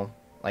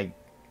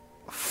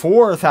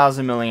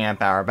 4,000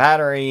 milliamp hour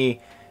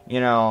battery,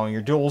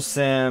 your dual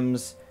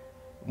SIMs.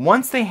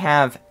 Once they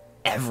have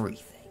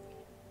everything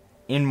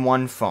in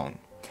one phone,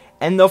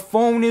 and the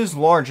phone is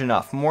large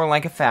enough, more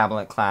like a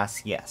phablet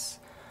class, yes.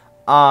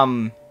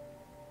 Once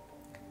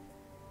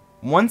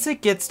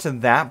it gets to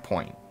that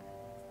point,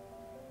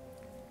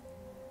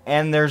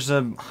 and there's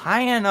a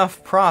high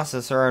enough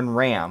processor and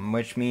RAM,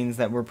 which means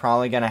that we're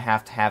probably going to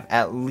have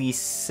at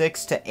least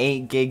 6 to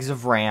 8 gigs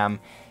of RAM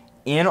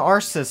in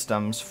our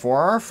systems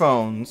for our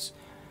phones,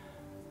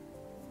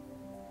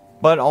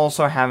 but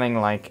also having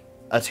like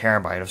a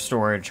terabyte of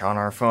storage on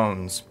our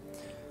phones.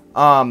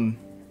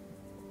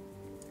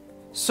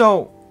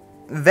 So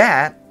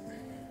that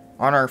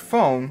on our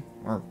phone,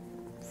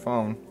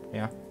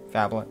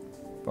 phablet,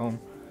 phone.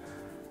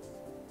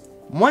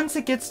 Once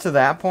it gets to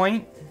that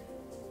point,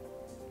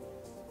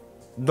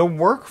 the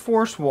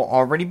workforce will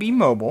already be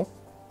mobile.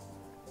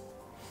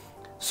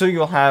 So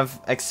you'll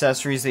have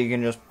accessories that you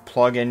can just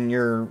plug in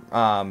your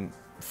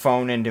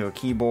phone into a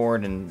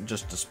keyboard and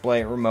just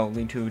display it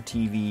remotely to a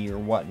TV or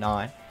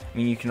whatnot. I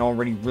mean, you can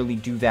already really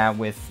do that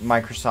with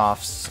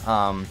Microsoft's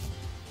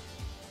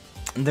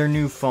their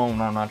new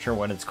phone. I'm not sure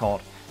what it's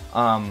called.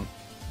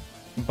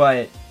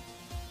 But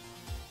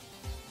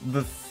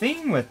the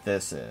thing with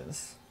this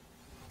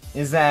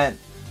is that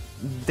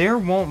there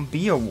won't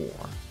be a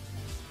war.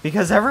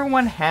 Because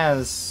everyone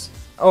has,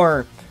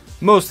 or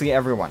mostly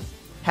everyone,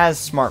 has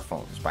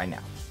smartphones by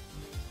now.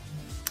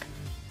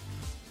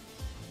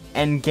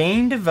 And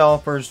game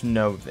developers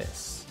know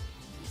this.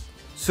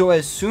 So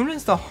as soon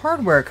as the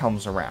hardware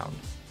comes around,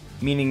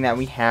 meaning that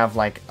we have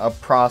like a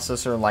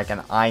processor like an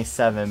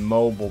i7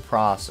 mobile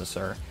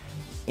processor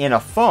in a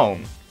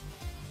phone,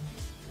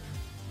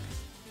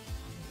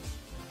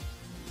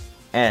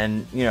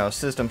 and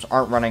systems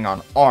aren't running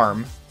on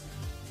ARM,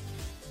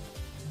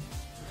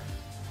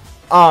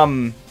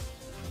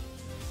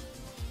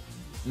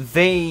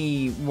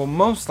 they will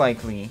most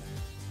likely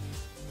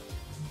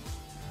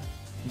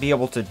be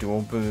able to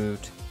dual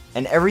boot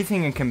and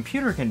everything a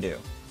computer can do.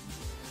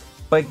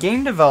 But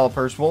game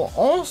developers will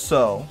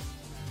also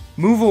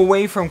move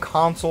away from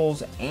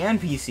consoles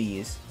and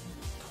PCs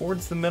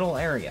towards the middle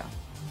area.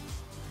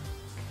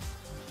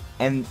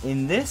 And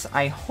in this,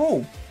 I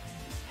hope,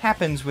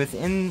 happens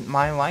within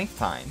my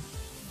lifetime.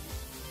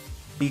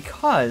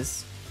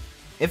 Because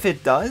if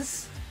it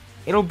does,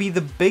 it'll be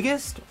the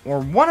biggest, or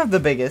one of the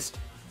biggest,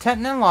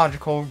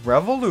 technological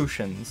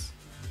revolutions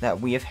that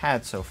we have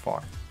had so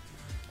far.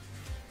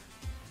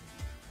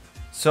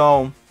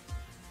 So,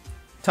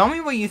 tell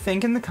me what you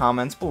think in the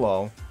comments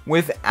below,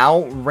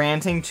 without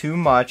ranting too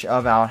much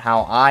about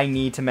how I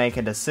need to make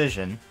a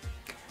decision.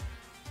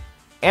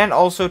 And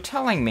also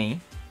telling me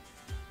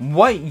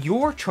what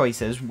your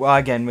choice is, well,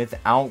 again,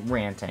 without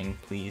ranting,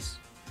 please.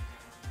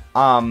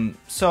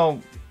 So,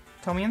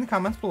 tell me in the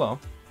comments below.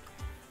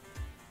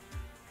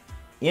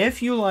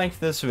 If you liked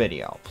this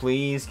video,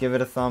 please give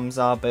it a thumbs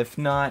up. If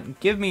not,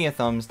 give me a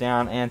thumbs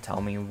down and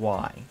tell me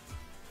why.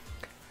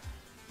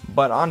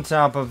 But on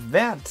top of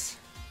that,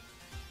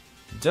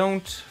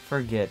 don't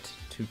forget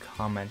to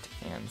comment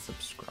and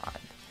subscribe.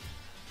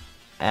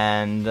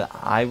 And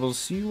I will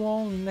see you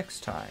all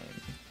next time.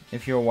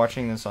 If you're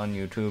watching this on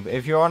YouTube.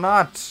 If you're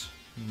not,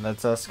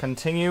 let us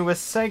continue with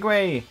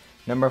segue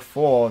number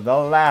 4, the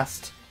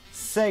last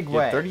segue.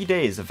 Get 30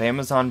 days of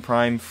Amazon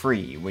Prime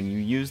free when you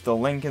use the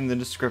link in the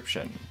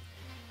description.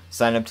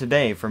 Sign up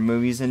today for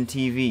movies and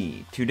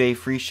TV, 2-day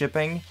free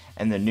shipping,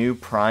 and the new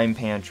Prime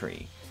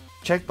Pantry.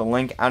 Check the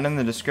link out in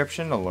the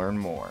description to learn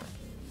more.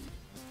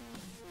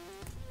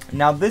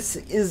 Now this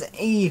is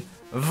a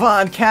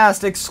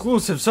Vodcast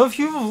exclusive, so if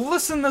you've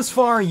listened this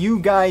far, you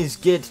guys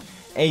get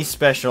a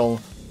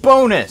special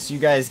bonus. You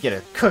guys get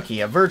a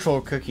cookie, a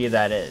virtual cookie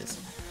that is.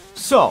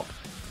 So,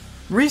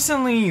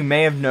 recently you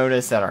may have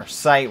noticed that our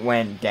site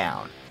went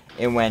down.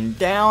 It went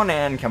down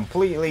and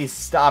completely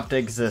stopped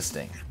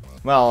existing.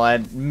 Well,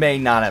 it may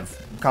not have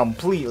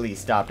completely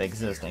stopped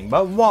existing,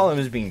 but while it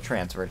was being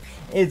transferred,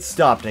 it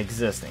stopped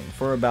existing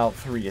for about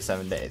 3 to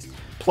 7 days.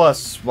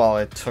 Plus, while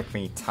it took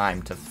me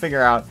time to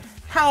figure out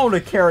how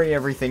to carry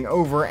everything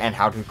over and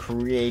how to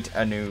create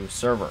a new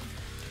server.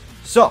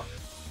 So,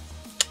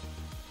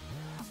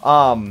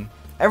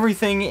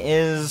 everything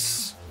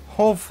is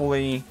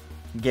hopefully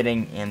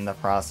getting in the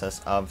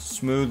process of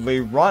smoothly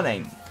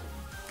running.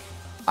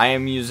 I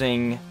am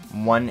using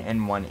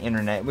 1&1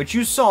 internet, which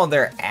you saw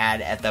their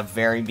ad at the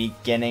very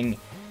beginning.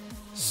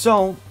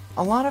 So,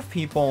 a lot of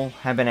people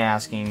have been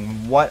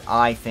asking what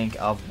I think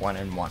of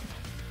 1&1.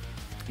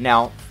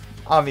 Now,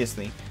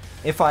 obviously,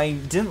 if I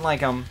didn't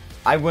like them,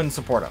 I wouldn't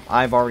support them.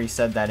 I've already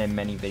said that in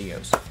many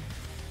videos.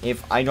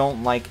 If I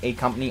don't like a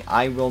company,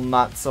 I will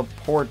not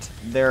support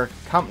their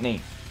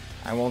company.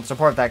 I won't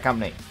support that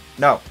company.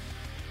 No.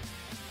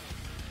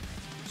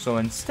 So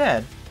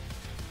instead,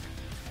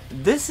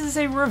 this is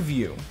a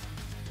review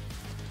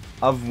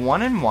of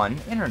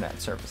 1&1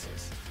 internet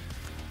services.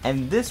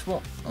 And this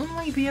will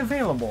only be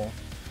available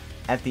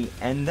at the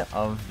end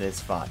of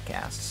this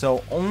podcast.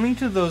 So only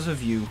to those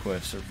of you who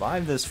have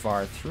survived this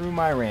far through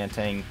my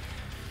ranting,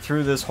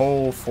 through this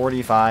whole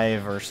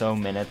 45 or so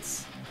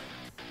minutes,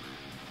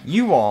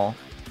 you all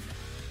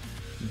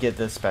get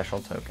this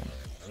special token.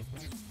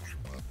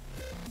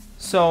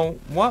 So,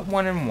 what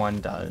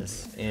 1&1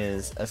 does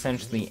is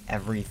essentially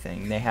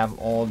everything. They have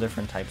all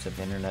different types of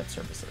internet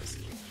services.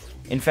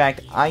 In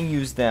fact, I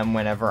use them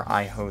whenever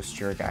I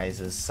host your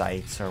guys'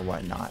 sites or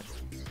whatnot,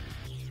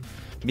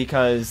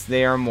 because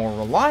they are more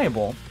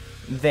reliable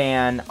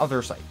than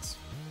other sites.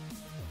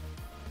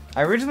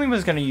 I originally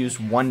was going to use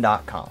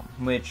 1.com,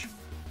 which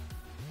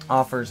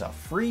offers a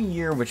free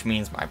year, which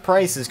means my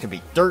prices could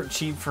be dirt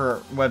cheap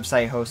for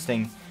website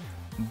hosting.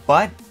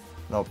 But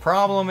the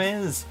problem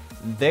is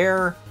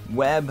their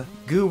web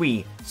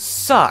GUI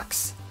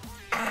sucks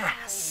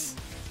ass.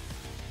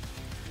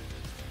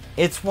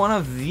 It's one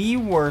of the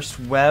worst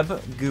web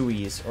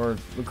GUIs, or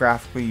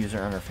graphical user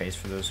interface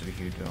for those of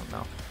you who don't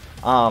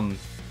know.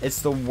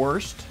 It's the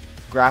worst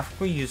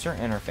graphical user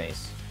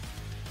interface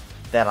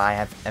that I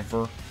have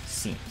ever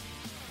seen.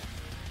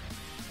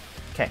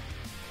 Okay.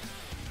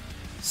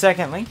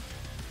 Secondly,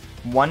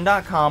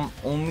 1.com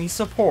only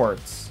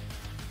supports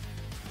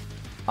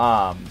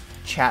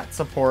chat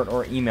support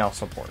or email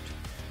support,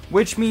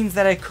 which means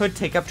that it could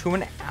take up to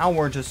an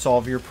hour to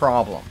solve your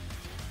problem.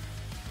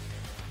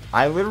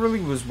 I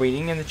literally was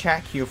waiting in the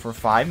chat queue for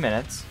 5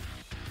 minutes.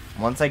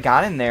 Once I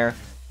got in there,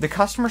 the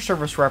customer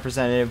service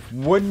representative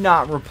would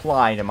not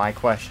reply to my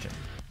question.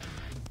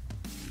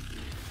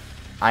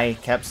 I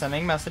kept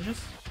sending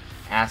messages,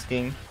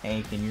 asking,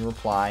 hey, can you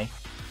reply?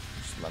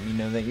 Just let me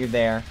know that you're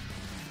there.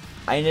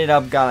 I ended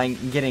up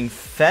getting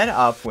fed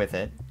up with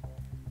it,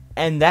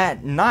 and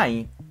that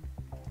night,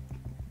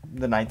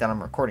 the night that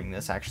I'm recording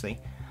this actually,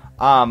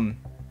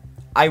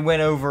 I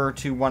went over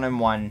to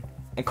 1&1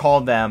 and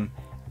called them,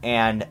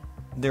 and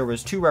there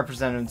was 2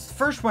 representatives. The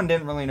first one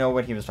didn't really know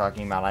what he was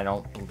talking about, I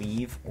don't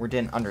believe, or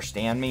didn't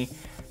understand me.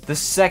 The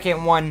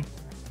second one,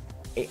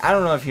 I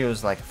don't know if he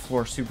was like a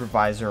floor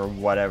supervisor or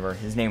whatever.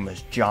 His name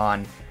was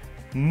John.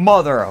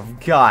 Mother of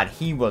God,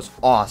 he was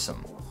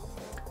awesome.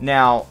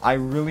 Now, I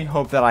really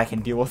hope that I can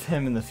deal with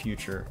him in the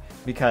future,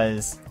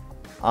 because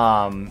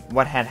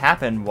what had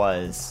happened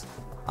was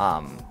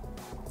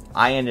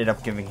I ended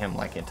up giving him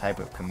like a type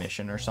of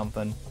commission or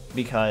something,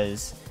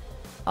 because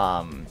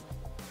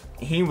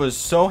he was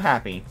so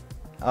happy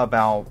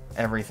about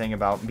everything,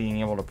 about being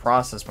able to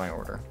process my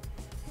order,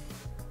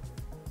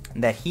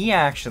 that he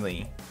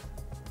actually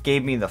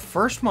gave me the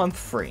first month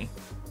free,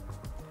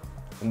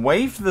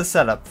 waived the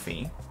setup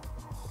fee,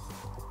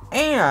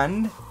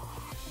 and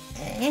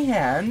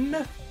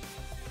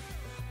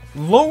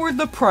lowered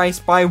the price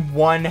by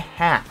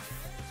 1/2.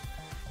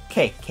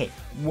 Okay,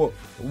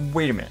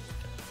 wait a minute.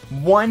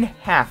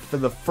 1/2 for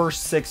the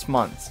first 6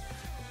 months.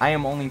 I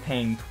am only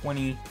paying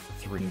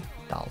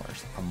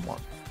 $23 a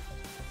month.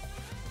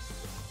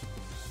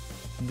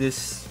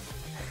 This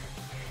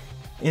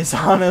is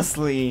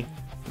honestly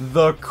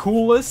the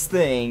coolest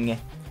thing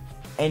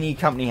any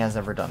company has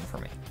ever done for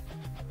me.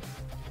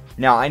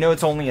 Now, I know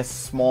it's only a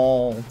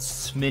small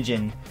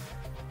smidgen,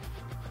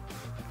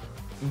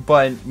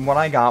 but what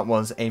I got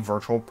was a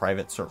virtual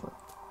private server.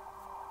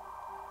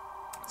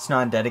 It's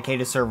not a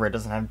dedicated server, it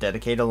doesn't have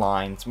dedicated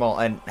lines. Well,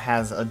 it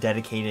has a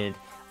dedicated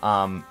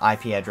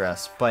IP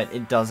address, but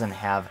it doesn't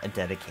have a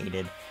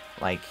dedicated,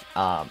 like,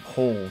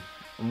 whole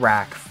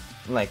rack,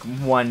 like,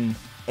 one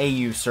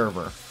AU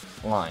server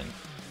line.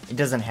 It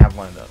doesn't have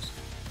one of those.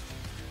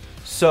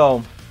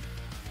 So,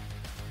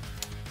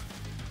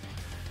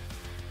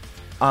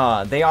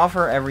 they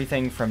offer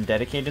everything from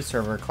dedicated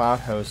server, cloud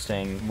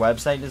hosting,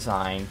 website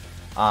design,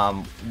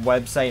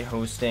 website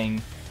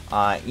hosting,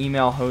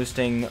 email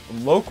hosting,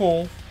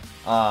 local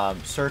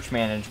search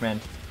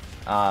management,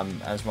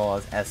 as well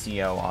as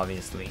SEO,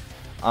 obviously.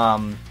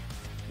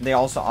 They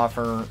also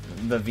offer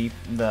the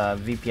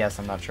VPS,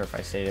 I'm not sure if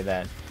I stated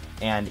that,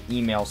 and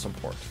email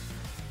support.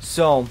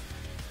 So,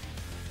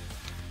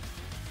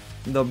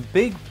 the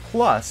big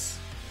plus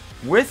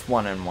with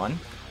 1&1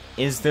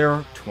 is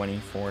their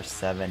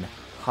 24/7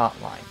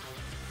 hotline.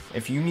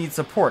 If you need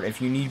support,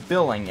 if you need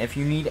billing, if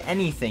you need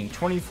anything,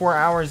 24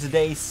 hours a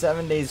day,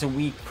 7 days a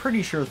week,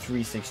 pretty sure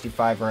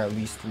 365 or at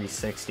least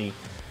 360,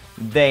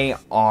 they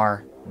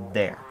are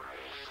there.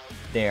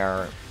 They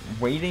are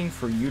waiting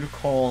for you to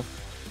call.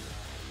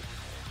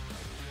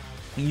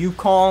 You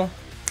call,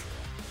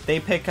 they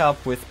pick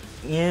up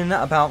within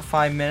about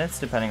 5 minutes,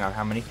 depending on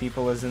how many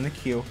people is in the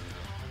queue.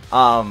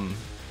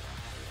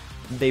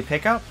 They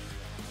pick up,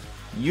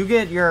 you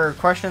get your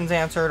questions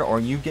answered, or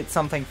you get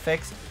something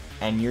fixed,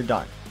 and you're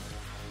done.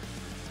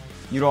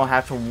 You don't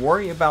have to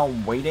worry about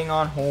waiting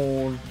on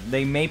hold.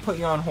 They may put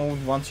you on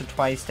hold once or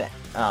twice to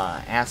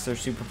ask their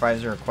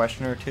supervisor a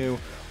question or two,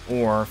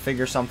 or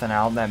figure something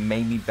out that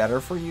may be better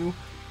for you,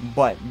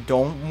 but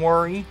don't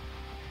worry.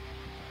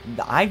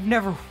 I've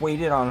never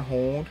waited on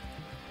hold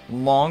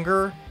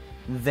longer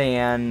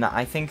than,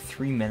 I think,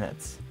 3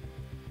 minutes.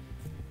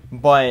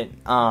 But,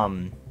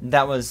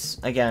 that was,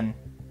 again,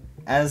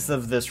 as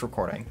of this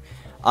recording,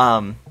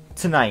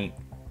 tonight,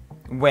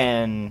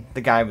 when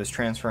the guy was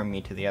transferring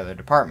me to the other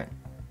department.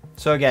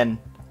 So again,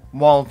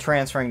 while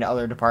transferring to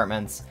other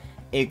departments,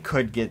 it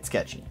could get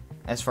sketchy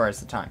as far as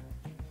the time.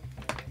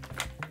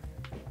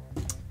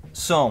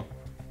 So,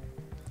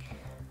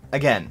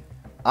 again,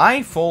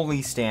 I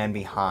fully stand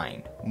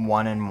behind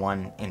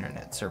 1&1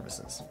 internet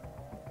services.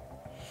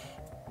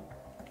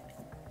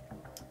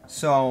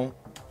 So,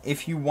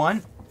 if you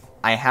want,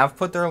 I have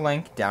put their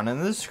link down in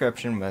the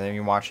description, whether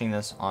you're watching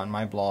this on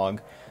my blog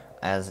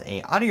as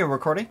a audio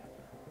recording,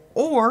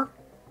 or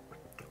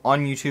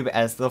on YouTube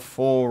as the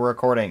full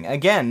recording.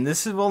 Again,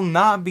 this will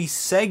not be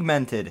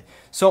segmented,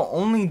 so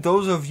only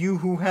those of you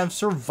who have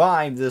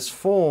survived this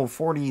full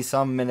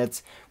 40-some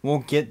minutes will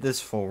get this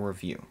full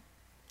review.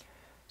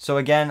 So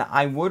again,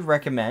 I would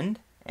recommend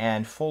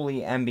and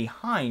fully am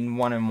behind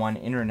 1&1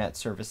 internet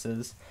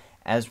services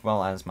as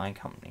well as my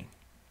company.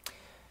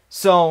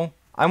 So,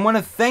 I want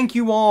to thank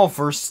you all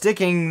for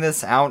sticking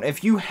this out.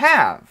 If you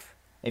have,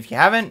 if you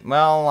haven't,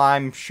 well,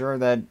 I'm sure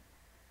that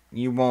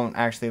you won't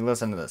actually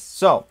listen to this.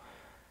 So,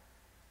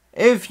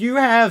 if you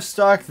have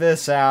stuck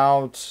this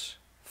out,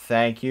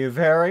 thank you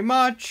very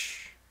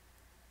much.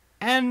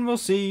 And we'll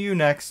see you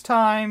next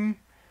time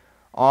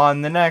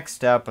on the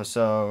next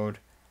episode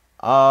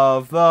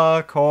of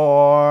The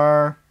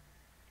Core.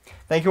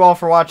 Thank you all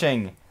for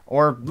watching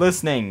or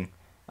listening.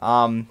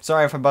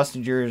 Sorry if I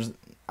busted your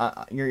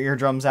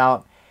eardrums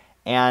out.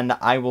 And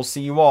I will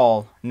see you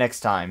all next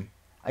time.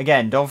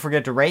 Again, don't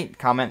forget to rate,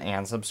 comment,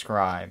 and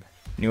subscribe.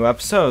 New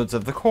episodes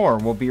of The Core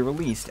will be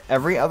released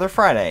every other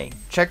Friday.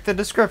 Check the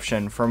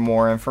description for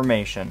more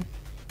information.